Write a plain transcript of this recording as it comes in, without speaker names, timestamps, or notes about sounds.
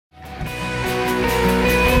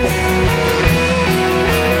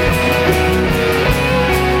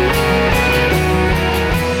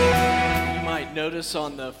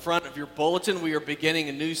front of your bulletin, we are beginning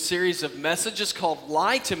a new series of messages called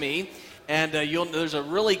Lie to Me. And there's a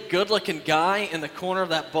really good-looking guy in the corner of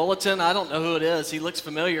that bulletin. I don't know who it is. He looks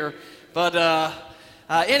familiar. But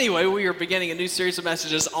anyway, we are beginning a new series of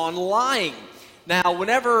messages on lying. Now,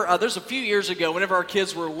 there's a few years ago, whenever our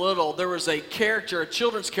kids were little, there was a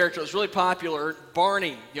children's character that was really popular,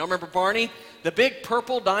 Barney. Y'all remember Barney? The big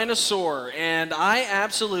purple dinosaur. And I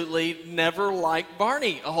absolutely never liked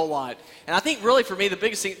Barney a whole lot. And I think really for me, the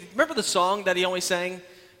biggest thing, remember the song that he always sang?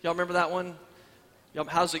 Y'all remember that one?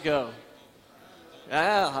 How's it go?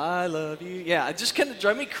 Yeah, I love you. Yeah, it just kind of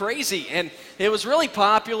drove me crazy. And it was really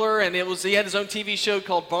popular, and he had his own TV show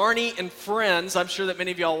called Barney and Friends. I'm sure that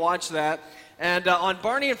many of y'all watched that. And on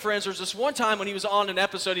Barney and Friends, there was this one time when he was on an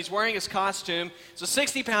episode, he's wearing his costume. It's a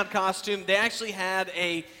 60-pound costume. They actually had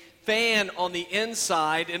a fan on the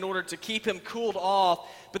inside in order to keep him cooled off.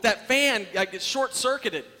 But that fan gets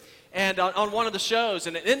short-circuited and on one of the shows,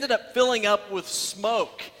 and it ended up filling up with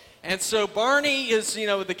smoke. And so Barney is,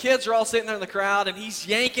 the kids are all sitting there in the crowd, and he's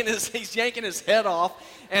yanking his head off,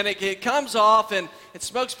 and it comes off, and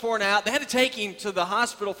smoke's pouring out. They had to take him to the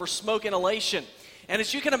hospital for smoke inhalation. And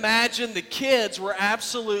as you can imagine, the kids were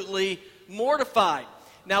absolutely mortified.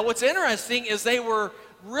 Now, what's interesting is they were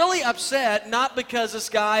really upset, not because this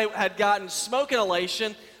guy had gotten smoke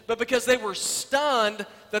inhalation, but because they were stunned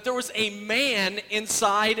that there was a man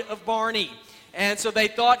inside of Barney. And so they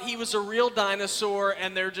thought he was a real dinosaur,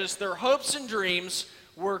 and their hopes and dreams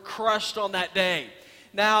were crushed on that day.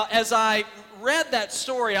 Now, as I read that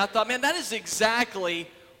story, I thought, man, that is exactly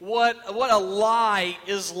what a lie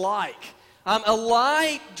is like. A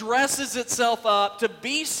lie dresses itself up to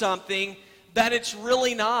be something that it's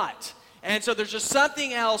really not. And so there's just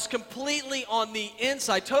something else completely on the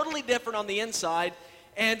inside, totally different on the inside.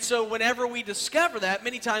 And so whenever we discover that,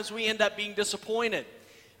 many times we end up being disappointed.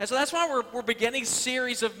 And so that's why we're beginning a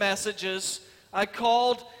series of messages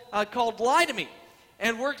called Lie to Me.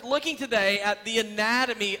 And we're looking today at the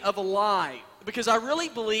anatomy of a lie. Because I really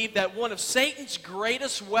believe that one of Satan's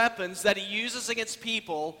greatest weapons that he uses against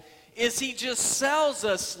people is he just sells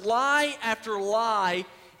us lie after lie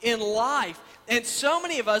in life. And so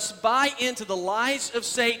many of us buy into the lies of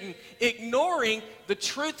Satan, ignoring the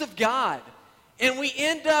truth of God. And we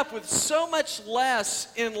end up with so much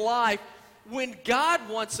less in life when God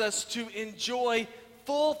wants us to enjoy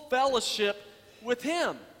full fellowship with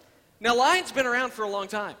Him. Now, lying's been around for a long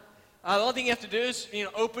time. The only thing you have to do is,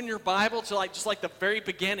 open your Bible to just like the very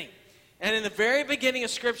beginning. And in the very beginning of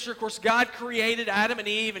Scripture, of course, God created Adam and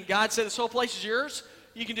Eve, and God said, this whole place is yours.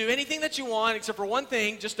 You can do anything that you want, except for one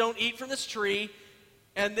thing, just don't eat from this tree.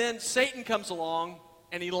 And then Satan comes along,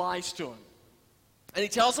 and he lies to him. And he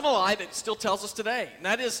tells him a lie that still tells us today. And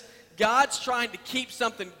that is, God's trying to keep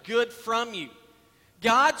something good from you.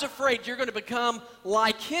 God's afraid you're going to become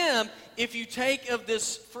like Him if you take of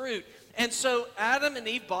this fruit. And so Adam and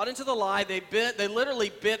Eve bought into the lie. They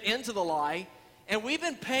literally bit into the lie. And we've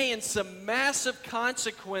been paying some massive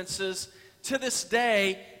consequences to this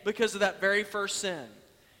day because of that very first sin.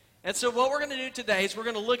 And so what we're going to do today is we're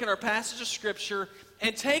going to look at our passage of Scripture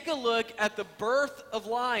and take a look at the birth of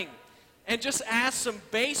lying and just ask some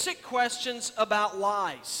basic questions about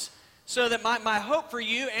lies. So that my hope for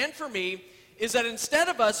you and for me is that instead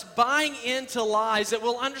of us buying into lies, that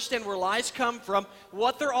we'll understand where lies come from,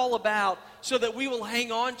 what they're all about, so that we will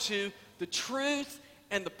hang on to the truth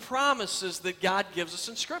and the promises that God gives us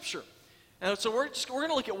in Scripture. And so we're going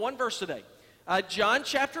to look at one verse today. John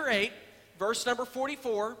chapter 8, verse number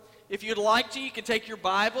 44. If you'd like to, you can take your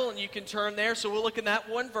Bible and you can turn there. So we'll look in that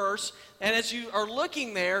one verse. And as you are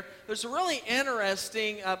looking there, there's a really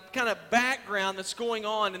interesting kind of background that's going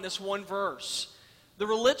on in this one verse. The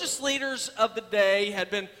religious leaders of the day had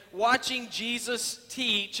been watching Jesus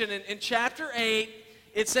teach. And in chapter 8,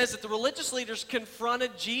 it says that the religious leaders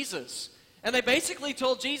confronted Jesus. And they basically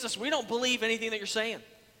told Jesus, we don't believe anything that you're saying.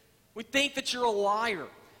 We think that you're a liar.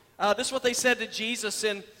 This is what they said to Jesus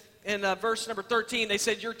in verse number 13. They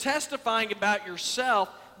said, you're testifying about yourself,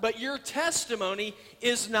 but your testimony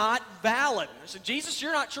is not valid. I said, Jesus,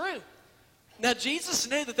 you're not true. Now, Jesus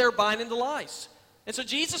knew that they were buying into lies. And so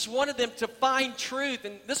Jesus wanted them to find truth.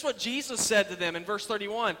 And this is what Jesus said to them in verse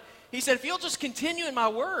 31. He said, if you'll just continue in my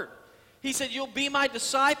word, He said, you'll be my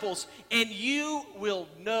disciples, and you will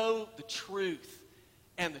know the truth,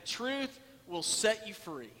 and the truth will set you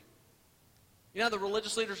free. You know how the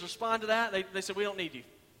religious leaders respond to that? They said, we don't need you.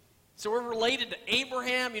 So we're related to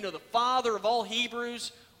Abraham, the father of all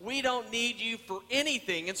Hebrews. We don't need you for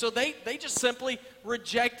anything. And so they just simply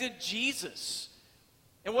rejected Jesus.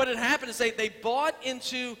 And what had happened is they bought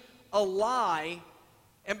into a lie,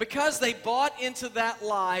 and because they bought into that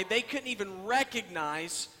lie, they couldn't even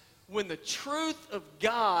recognize when the truth of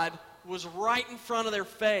God was right in front of their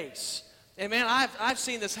face. And man, I've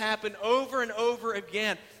seen this happen over and over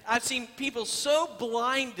again. I've seen people so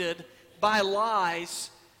blinded by lies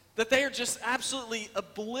that they are just absolutely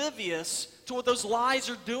oblivious to what those lies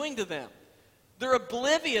are doing to them. They're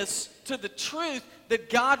oblivious to the truth that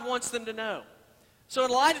God wants them to know. So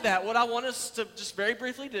in light of that, what I want us to just very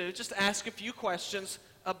briefly do is just ask a few questions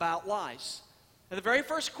about lies. And the very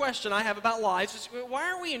first question I have about lies is, why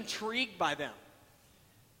are we intrigued by them?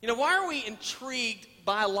 You know, why are we intrigued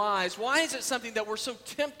by lies? Why is it something that we're so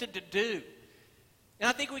tempted to do? And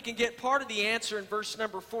I think we can get part of the answer in verse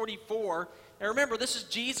number 44. And remember, this is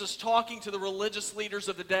Jesus talking to the religious leaders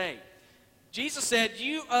of the day. Jesus said,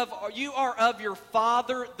 you are of your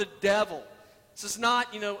father, the devil. This is not,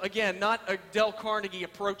 again, not a Dale Carnegie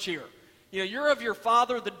approach here. You're of your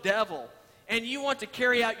father, the devil, and you want to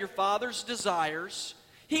carry out your father's desires.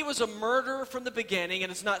 He was a murderer from the beginning and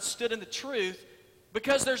has not stood in the truth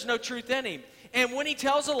because there's no truth in him. And when he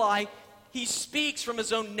tells a lie, he speaks from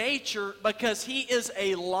his own nature because he is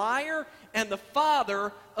a liar and the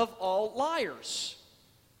father of all liars.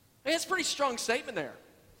 And it's a pretty strong statement there.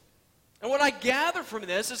 And what I gather from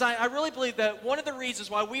this is I really believe that one of the reasons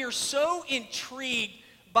why we are so intrigued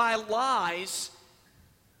by lies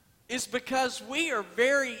is because we are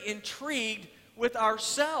very intrigued with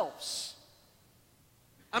ourselves.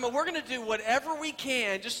 I mean, we're going to do whatever we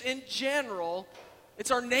can, just in general,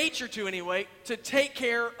 it's our nature to anyway, to take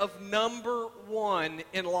care of number one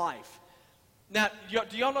in life. Now,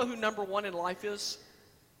 do y'all know who number one in life is?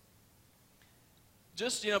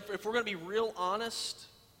 Just, if we're going to be real honest,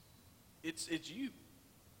 it's you.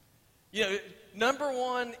 Number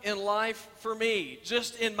one in life for me,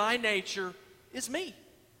 just in my nature, is me.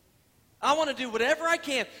 I want to do whatever I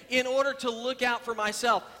can in order to look out for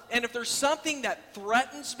myself. And if there's something that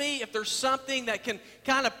threatens me, if there's something that can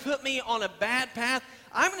kind of put me on a bad path,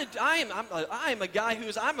 I am a guy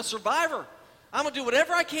I'm a survivor. I'm going to do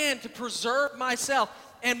whatever I can to preserve myself.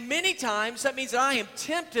 And many times that means that I am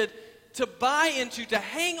tempted to buy into, to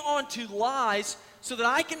hang on to lies so that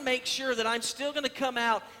I can make sure that I'm still going to come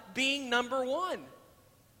out being number one.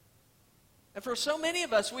 And for so many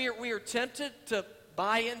of us, we are tempted to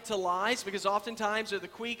buy into lies because oftentimes they're the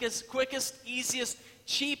quickest, easiest,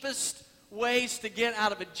 cheapest ways to get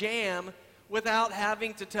out of a jam without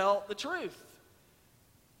having to tell the truth.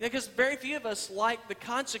 Because very few of us like the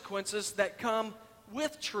consequences that come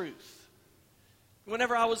with truth.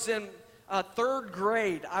 Whenever I was in third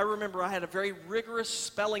grade, I remember I had a very rigorous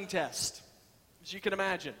spelling test, as you can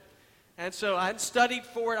imagine. And so I had studied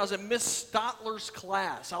for it. I was in Miss Stotler's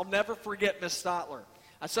class. I'll never forget Miss Stotler.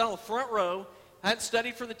 I sat on the front row. I hadn't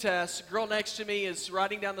studied for the test. The girl next to me is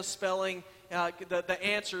writing down the spelling, the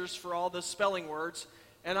answers for all the spelling words,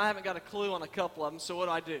 and I haven't got a clue on a couple of them, so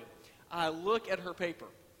what do? I look at her paper.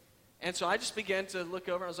 And so I just began to look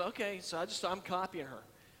over, and I was like, okay, so I'm copying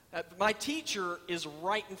her. My teacher is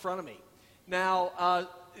right in front of me. Now,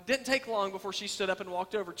 it didn't take long before she stood up and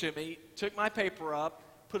walked over to me, took my paper up,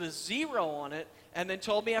 put a 0 on it, and then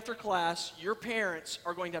told me after class, your parents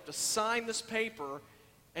are going to have to sign this paper,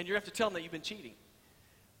 and you have to tell them that you've been cheating.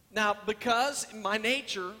 Now, because my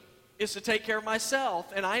nature is to take care of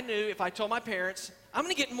myself, and I knew if I told my parents, I'm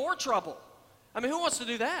going to get in more trouble. I mean, who wants to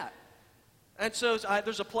do that? And so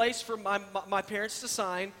there's a place for my parents to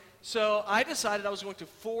sign, so I decided I was going to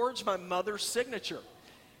forge my mother's signature.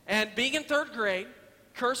 And being in third grade,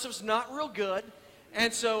 cursive's not real good,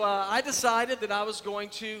 and so I decided that I was going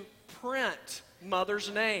to print mother's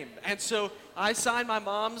name. And so I signed my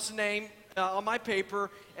mom's name on my paper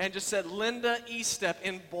and just said Linda Estep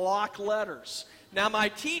in block letters. Now my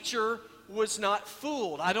teacher was not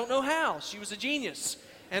fooled. I don't know how. She was a genius.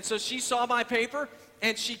 And so she saw my paper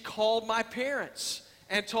and she called my parents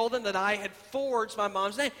and told them that I had forged my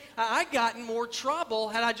mom's name. I got in more trouble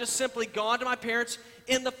had I just simply gone to my parents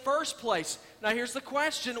in the first place. Now here's the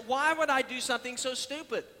question. Why would I do something so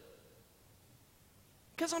stupid?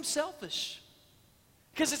 Because I'm selfish.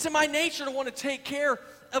 Because it's in my nature to want to take care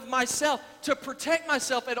of myself, to protect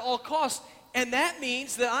myself at all costs. And that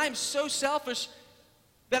means that I'm so selfish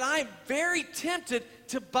that I'm very tempted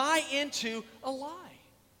to buy into a lie.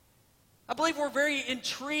 I believe we're very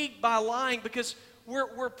intrigued by lying because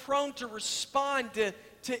we're prone to respond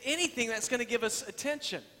to anything that's going to give us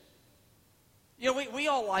attention. We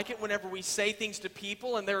all like it whenever we say things to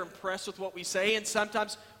people and they're impressed with what we say, and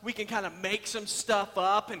sometimes we can kind of make some stuff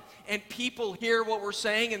up and people hear what we're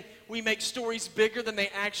saying and we make stories bigger than they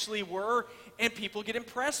actually were, and people get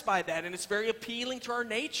impressed by that, and it's very appealing to our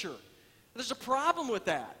nature. There's a problem with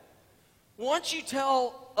that. Once you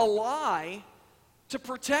tell a lie To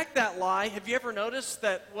protect that lie, have you ever noticed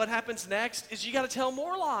that what happens next is you got to tell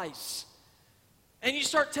more lies? And you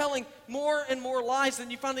start telling more and more lies, and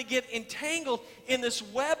you finally get entangled in this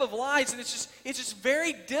web of lies, and it's just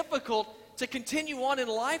very difficult to continue on in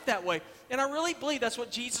life that way. And I really believe that's what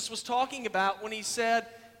Jesus was talking about when he said,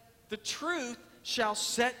 "The truth shall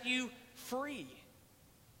set you free."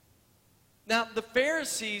 Now, the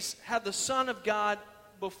Pharisees had the Son of God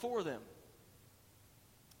before them,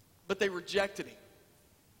 but they rejected him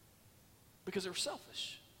because they were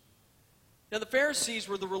selfish. Now, the Pharisees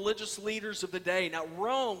were the religious leaders of the day. Now,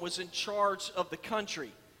 Rome was in charge of the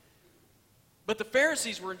country. But the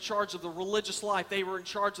Pharisees were in charge of the religious life. They were in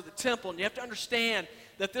charge of the temple. And you have to understand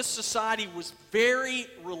that this society was very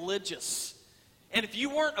religious. And if you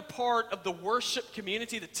weren't a part of the worship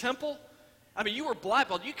community, the temple, I mean, you were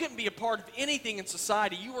blackballed. You couldn't be a part of anything in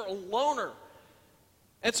society. You were a loner.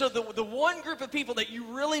 And so the one group of people that you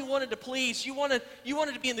really wanted to please, you wanted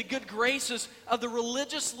to be in the good graces of the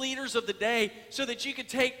religious leaders of the day so that you could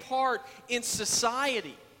take part in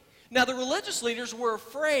society. Now, the religious leaders were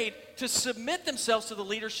afraid to submit themselves to the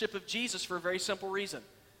leadership of Jesus for a very simple reason.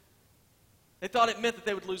 They thought it meant that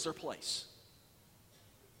they would lose their place.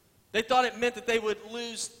 They thought it meant that they would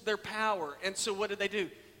lose their power. And so what did they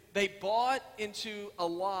do? They bought into a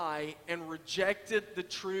lie and rejected the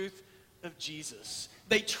truth of Jesus.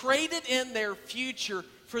 They traded in their future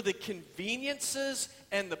for the conveniences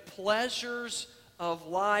and the pleasures of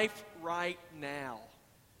life right now,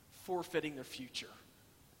 forfeiting their future.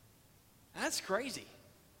 That's crazy.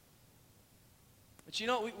 But you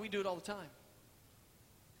know, we do it all the time.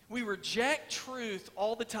 We reject truth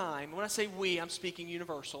all the time. When I say we, I'm speaking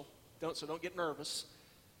universal. So don't get nervous.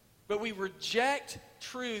 But we reject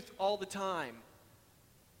truth all the time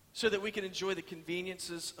so that we can enjoy the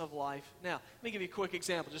conveniences of life. Now, let me give you a quick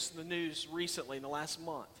example, just in the news recently, in the last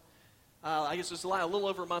month. I guess it was a little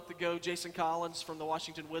over a month ago, Jason Collins from the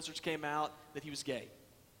Washington Wizards came out that he was gay. It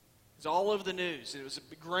was all over the news. It was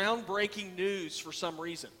groundbreaking news for some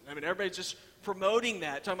reason. I mean, everybody's just promoting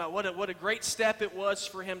that, talking about what a great step it was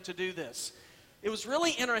for him to do this. It was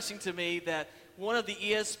really interesting to me that one of the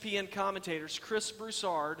ESPN commentators, Chris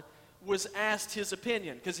Broussard, was asked his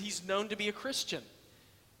opinion, because he's known to be a Christian.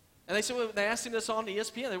 And they asked him this on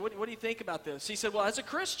ESPN, what do you think about this? He said, well, as a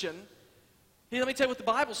Christian, let me tell you what the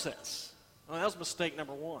Bible says. Well, that was mistake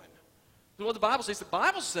number one. What the Bible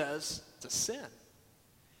says it's a sin.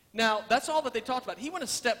 Now, that's all that they talked about. He went a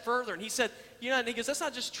step further, and he said, and he goes, that's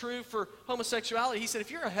not just true for homosexuality. He said, if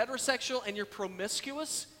you're a heterosexual and you're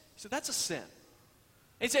promiscuous, he said, that's a sin.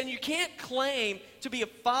 And he said, you can't claim to be a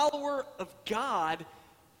follower of God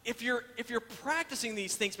if you're practicing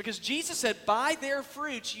these things, because Jesus said, by their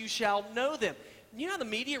fruits you shall know them. You know how the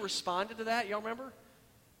media responded to that? Y'all remember?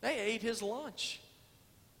 They ate his lunch.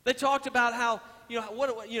 They talked about how, he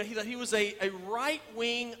was a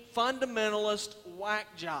right-wing fundamentalist whack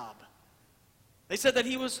job. They said that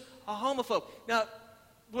he was a homophobe. Now,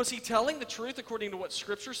 was he telling the truth according to what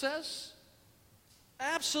Scripture says?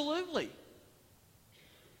 Absolutely.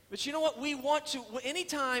 But you know what? We want to,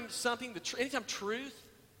 anytime truth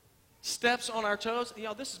steps on our toes,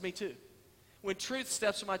 this is me too. When truth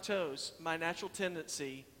steps on my toes, my natural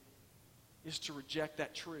tendency is to reject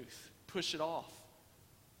that truth, push it off,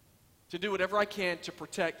 to do whatever I can to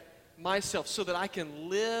protect myself so that I can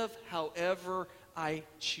live however I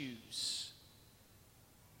choose.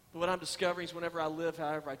 But what I'm discovering is whenever I live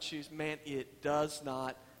however I choose, man, it does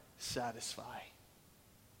not satisfy.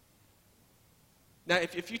 Now,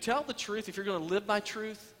 if you tell the truth, if you're going to live by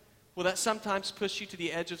truth, will that sometimes push you to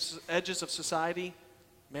the edges of society?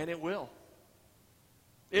 Man, it will.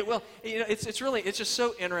 It will. It's just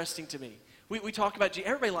so interesting to me. We talk about Jesus.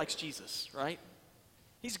 Everybody likes Jesus, right?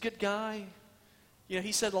 He's a good guy.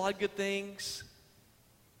 He said a lot of good things.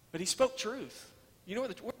 But he spoke truth. Where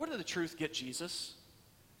did the truth get Jesus?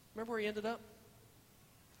 Remember where he ended up?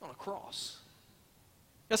 On a cross.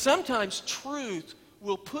 Now, sometimes truth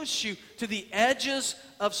will push you to the edges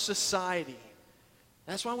of society.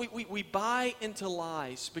 That's why we buy into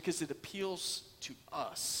lies, because it appeals to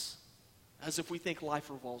us, as if we think life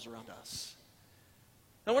revolves around us.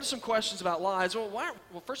 Now, what are some questions about lies? Well,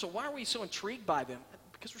 first of all, why are we so intrigued by them?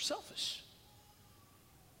 Because we're selfish.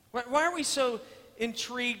 Why are we so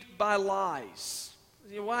intrigued by lies?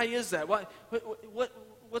 Why is that?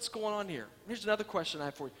 What's going on here? Here's another question I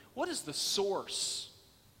have for you. What is the source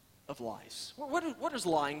of lies? Where does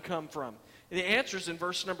lying come from? And the answer is in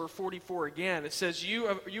verse number 44 again. It says, you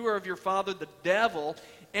are of your father the devil,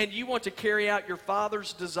 and you want to carry out your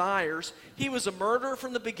father's desires. He was a murderer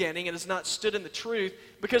from the beginning and has not stood in the truth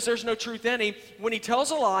because there's no truth in him. When he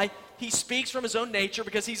tells a lie, he speaks from his own nature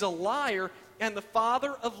because he's a liar and the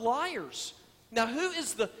father of liars. Now, who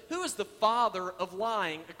is the father of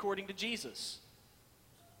lying according to Jesus?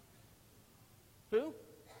 Who?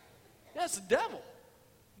 That's the devil.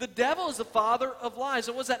 The devil is the father of lies.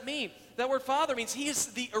 And what does that mean? That word father means he is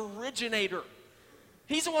the originator.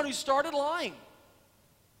 He's the one who started lying.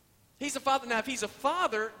 He's a father. Now, if he's a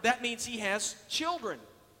father, that means he has children.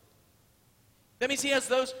 That means he has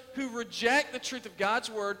those who reject the truth of God's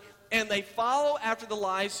word and they follow after the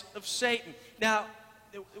lies of Satan. Now,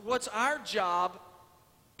 what's our job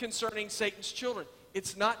concerning Satan's children?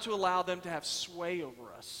 It's not to allow them to have sway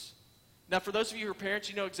over us. Now, for those of you who are parents,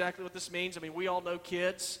 you know exactly what this means. I mean, we all know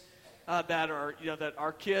kids that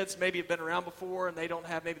our kids maybe have been around before and they don't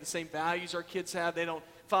have maybe the same values our kids have. They don't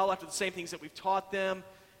follow after the same things that we've taught them.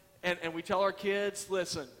 And we tell our kids,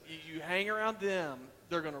 listen, you hang around them,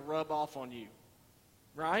 they're going to rub off on you.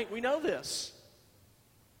 Right? We know this.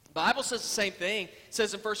 The Bible says the same thing. It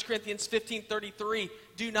says in 1 Corinthians 15:33,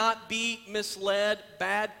 do not be misled.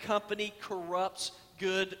 Bad company corrupts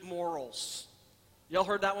good morals. Y'all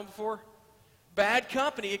heard that one before? Bad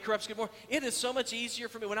company, it corrupts good morals. It is so much easier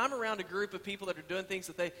for me when I'm around a group of people that are doing things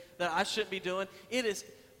that I shouldn't be doing. It's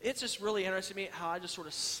just really interesting to me how I just sort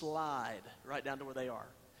of slide right down to where they are.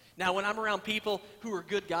 Now, when I'm around people who are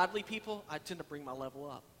good, godly people, I tend to bring my level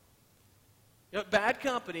up. You know, bad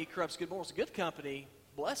company corrupts good morals. Good company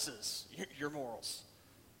blesses your morals.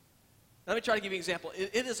 Let me try to give you an example.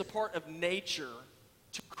 It is a part of nature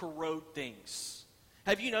to corrode things.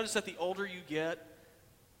 Have you noticed that the older you get,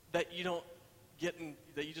 that you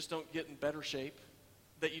just don't get in better shape?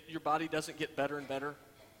 That your body doesn't get better and better?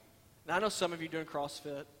 Now, I know some of you doing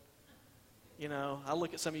CrossFit. You know, I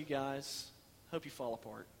look at some of you guys. Hope you fall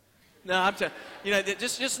apart. No, I'm telling you,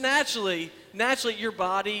 just naturally, your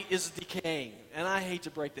body is decaying. And I hate to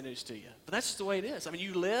break the news to you, but that's just the way it is. I mean,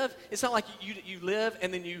 you live. It's not like you live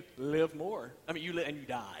and then you live more. I mean, you live and you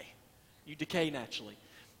die. You decay naturally.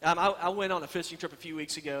 I went on a fishing trip a few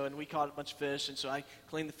weeks ago, and we caught a bunch of fish, and so I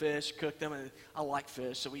cleaned the fish, cooked them, and I like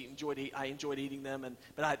fish, so I enjoyed eating them.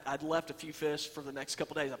 But I'd left a few fish for the next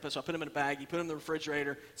couple days. So I put them in a bag, put them in the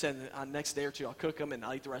refrigerator, said the next day or two I'll cook them, and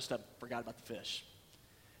I'll eat the rest of them. Forgot about the fish.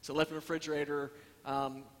 So I left them in the refrigerator,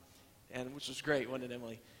 and which was great, wasn't it,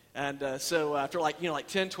 Emily? And so after like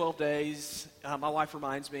 10, 12 days, my wife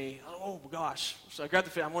reminds me, oh gosh. So I grabbed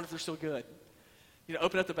the fish. I wonder if they're still good.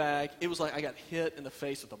 Open up the bag. It was like I got hit in the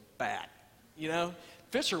face with a bat.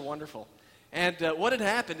 Fish are wonderful. And what had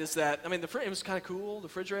happened is that, it was kind of cool, the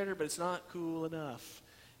refrigerator, but it's not cool enough.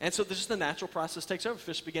 And so just the natural process takes over.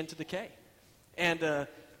 Fish begin to decay. And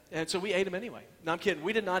so we ate them anyway. No, I'm kidding.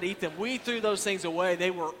 We did not eat them. We threw those things away.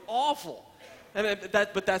 They were awful.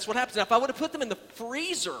 But that's what happens. Now, if I would have put them in the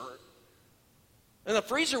freezer, then the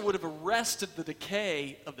freezer would have arrested the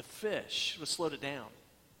decay of the fish. It would have slowed it down.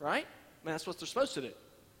 Right? That's what they're supposed to do.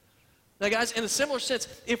 Now, guys, in a similar sense,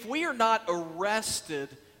 if we are not arrested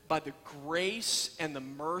by the grace and the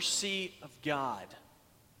mercy of God,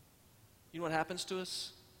 you know what happens to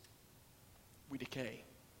us? We decay.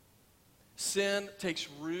 Sin takes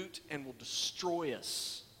root and will destroy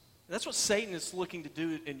us. And that's what Satan is looking to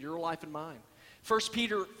do in your life and mine. 1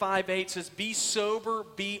 Peter 5:8 says, be sober,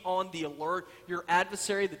 be on the alert. Your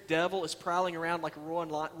adversary, the devil, is prowling around like a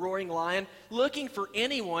roaring lion, looking for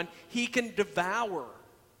anyone he can devour.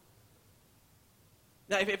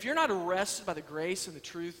 Now, if you're not arrested by the grace and the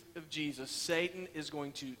truth of Jesus, Satan is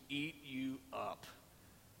going to eat you up.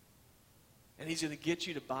 And he's going to get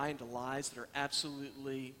you to buy into lies that are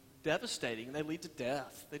absolutely devastating, and they lead to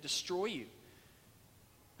death. They destroy you.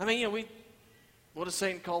 What does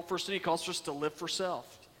Satan call for us to do? He calls for us to live for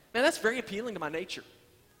self. Man, that's very appealing to my nature.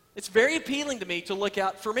 It's very appealing to me to look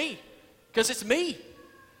out for me, because it's me.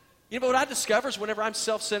 But what I discover is whenever I'm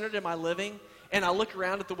self-centered in my living, and I look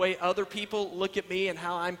around at the way other people look at me and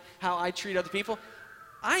how I treat other people,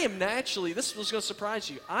 I am naturally, this was going to surprise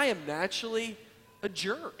you, I am naturally a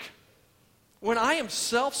jerk. When I am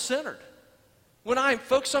self-centered, when I am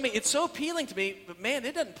focused on me, it's so appealing to me, but man,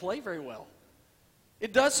 it doesn't play very well.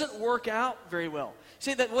 It doesn't work out very well.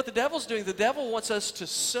 See, that what the devil's doing, the devil wants us to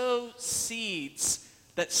sow seeds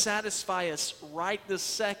that satisfy us right this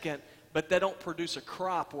second, but they don't produce a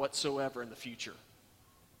crop whatsoever in the future.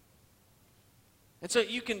 And so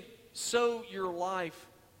you can sow your life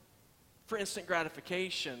for instant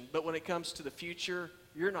gratification, but when it comes to the future,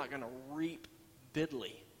 you're not going to reap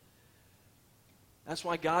diddly. That's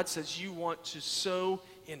why God says you want to sow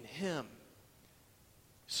in Him.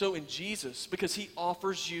 Sow in Jesus, because He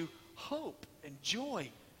offers you hope and joy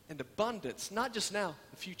and abundance, not just now,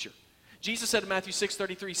 the future. Jesus said in Matthew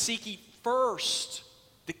 6:33, seek ye first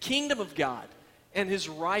the kingdom of God and his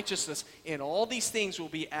righteousness, and all these things will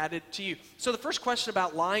be added to you. So the first question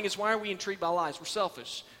about lying is, why are we intrigued by lies? We're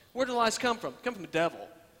selfish. Where do lies come from? They come from the devil.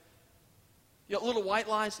 You know, little white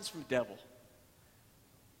lies, it's from the devil.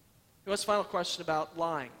 What's the final question about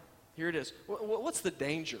lying? Here it is. What's the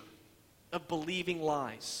danger of believing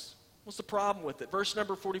lies? What's the problem with it? Verse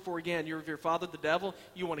number 44 again, you're of your father the devil,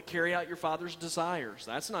 you want to carry out your father's desires.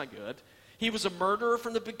 That's not good. He was a murderer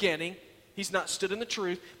from the beginning. He's not stood in the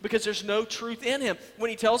truth because there's no truth in him. When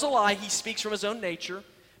he tells a lie, he speaks from his own nature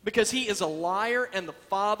because he is a liar and the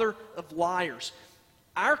father of liars.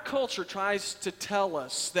 Our culture tries to tell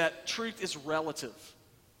us that truth is relative.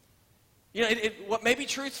 You know, what may be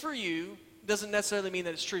truth for you doesn't necessarily mean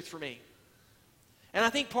that it's truth for me. And I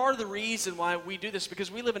think part of the reason why we do this is because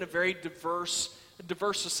we live in a very diverse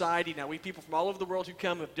society now. We have people from all over the world who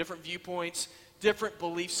come with different viewpoints, different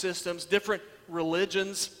belief systems, different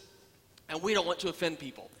religions, and we don't want to offend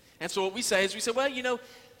people. And so what we say is, well,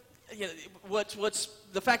 what's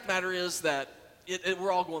the fact of the matter is that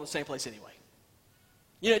we're all going to the same place anyway.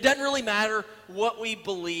 You know, it doesn't really matter what we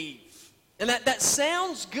believe. And that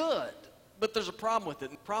sounds good, but there's a problem with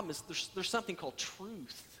it. And the problem is there's something called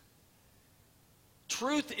truth.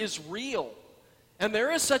 Truth is real. And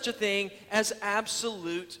there is such a thing as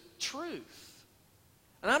absolute truth.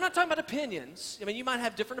 And I'm not talking about opinions. I mean, you might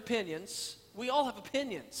have different opinions. We all have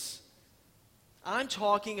opinions. I'm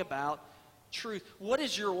talking about truth. What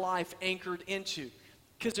is your life anchored into?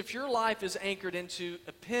 Because if your life is anchored into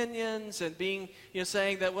opinions and being,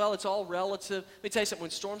 saying that, well, it's all relative. Let me tell you something.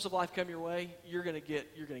 When storms of life come your way, you're going to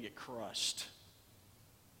get crushed.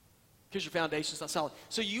 Because your foundation's not solid.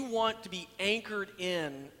 So you want to be anchored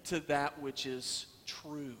in to that which is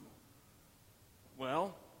true.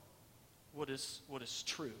 Well, what is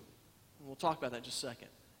true? And we'll talk about that in just a second.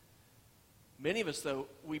 Many of us, though,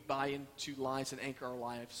 we buy into lies and anchor our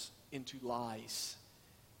lives into lies.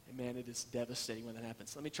 And man, it is devastating when that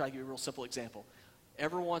happens. Let me try to give you a real simple example.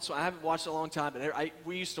 Every once in a while, I haven't watched it in a long time, but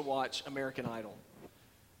we used to watch American Idol.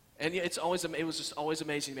 And it was just always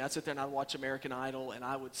amazing to me. I'd sit there and I'd watch American Idol, and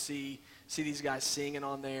I would see these guys singing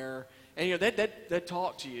on there. And they'd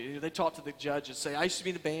talk to you. They'd talk to the judges, say, I used to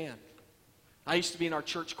be in the band. I used to be in our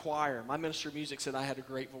church choir. My minister of music said I had a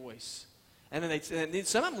great voice. And then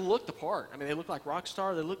some of them looked the part. I mean, they look like rock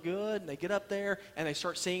stars. They look good. And they get up there and they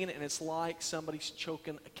start singing it, and it's like somebody's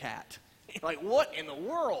choking a cat. You're like, what in the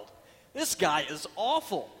world? This guy is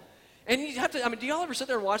awful. And you have to, do y'all ever sit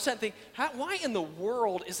there and watch that and think, why in the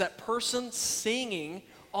world is that person singing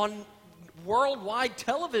on worldwide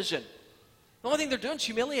television? The only thing they're doing is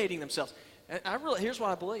humiliating themselves. And here's what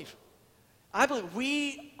I believe. I believe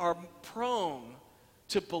we are prone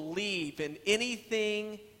to believe in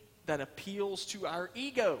anything that appeals to our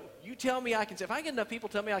ego. You tell me I can sing. If I get enough people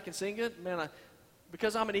tell me I can sing good, man,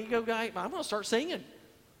 because I'm an ego guy, I'm going to start singing.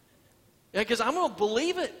 Yeah, because I'm going to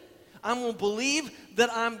believe it. I'm going to believe that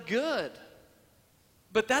I'm good.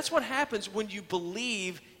 But that's what happens when you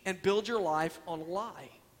believe and build your life on a lie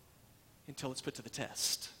until it's put to the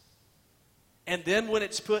test. And then when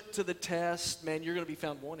it's put to the test, man, you're going to be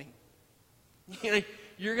found wanting.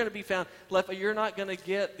 You're going to be found left. You're not going to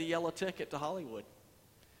get the yellow ticket to Hollywood.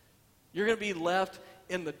 You're going to be left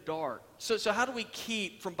in the dark. So how do we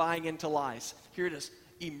keep from buying into lies? Here it is.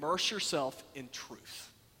 Immerse yourself in truth.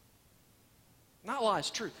 Not lies,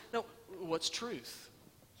 truth. No, what's truth?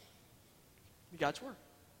 God's Word.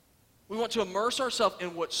 We want to immerse ourselves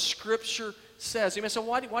in what Scripture says. You may say,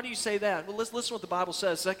 why do you say that? Well, listen to what the Bible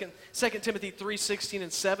says. 2 Timothy 3:16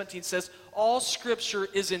 and 17 says, all Scripture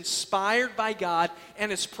is inspired by God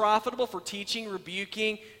and is profitable for teaching,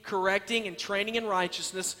 rebuking, correcting, and training in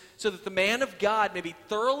righteousness, so that the man of God may be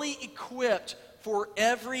thoroughly equipped for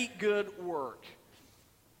every good work.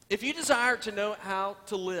 If you desire to know how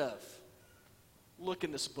to live, look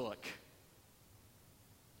in this book.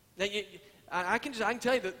 Now, I can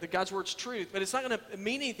tell you that God's Word's truth, but it's not going to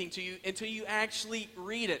mean anything to you until you actually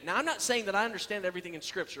read it. Now, I'm not saying that I understand everything in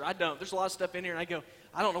Scripture. I don't. There's a lot of stuff in here, and I go,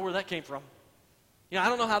 I don't know where that came from. I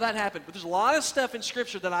don't know how that happened, but there's a lot of stuff in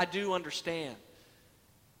Scripture that I do understand.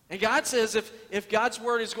 And God says if God's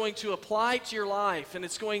Word is going to apply to your life and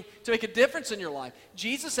it's going to make a difference in your life.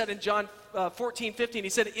 Jesus said in John 14:15, he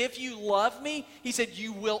said, if you love me, he said,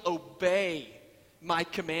 you will obey my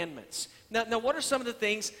commandments. Now, what are some of the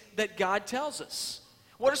things that God tells us?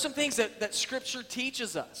 What are some things that Scripture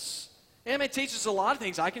teaches us? And it teaches a lot of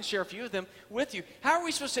things. I can share a few of them with you. How are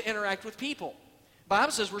we supposed to interact with people? The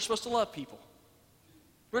Bible says we're supposed to love people.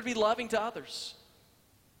 We're to be loving to others.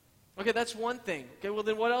 Okay, that's one thing. Okay, well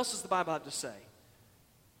then what else does the Bible have to say?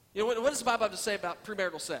 You know, what does the Bible have to say about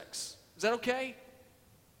premarital sex? Is that okay?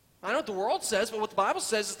 I know what the world says, but what the Bible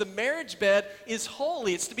says is the marriage bed is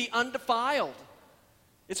holy. It's to be undefiled.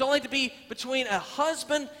 It's only to be between a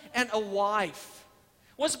husband and a wife.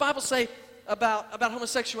 What does the Bible say about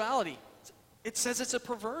homosexuality? It says it's a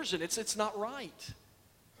perversion. It's not right.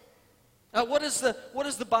 What does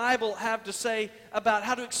the Bible have to say about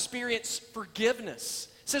how to experience forgiveness?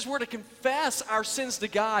 It says we're to confess our sins to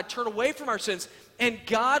God, turn away from our sins, and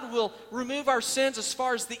God will remove our sins as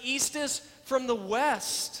far as the east is from the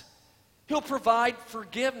west. He'll provide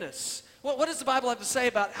forgiveness. What does the Bible have to say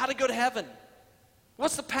about how to go to heaven?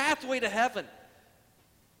 What's the pathway to heaven?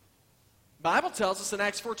 The Bible tells us in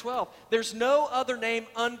Acts 4:12, there's no other name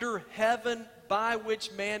under heaven by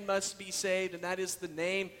which man must be saved, and that is the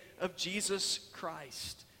name of Jesus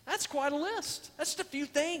Christ. That's quite a list. That's just a few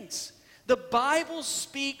things. The Bible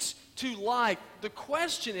speaks to life. The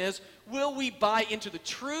question is, will we buy into the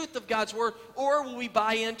truth of God's word, or will we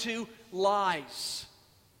buy into lies?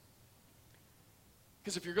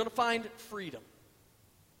 Because if you're going to find freedom,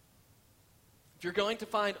 if you're going to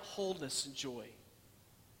find wholeness and joy,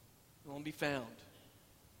 it won't be found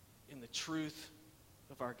in the truth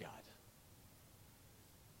of our God.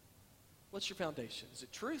 What's your foundation? Is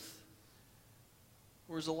it truth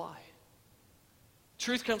or is it a lie?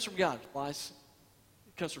 Truth comes from God. Lies,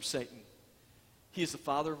 it comes from Satan. He is the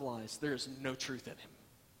father of lies. There is no truth in him.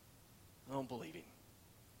 I don't believe him.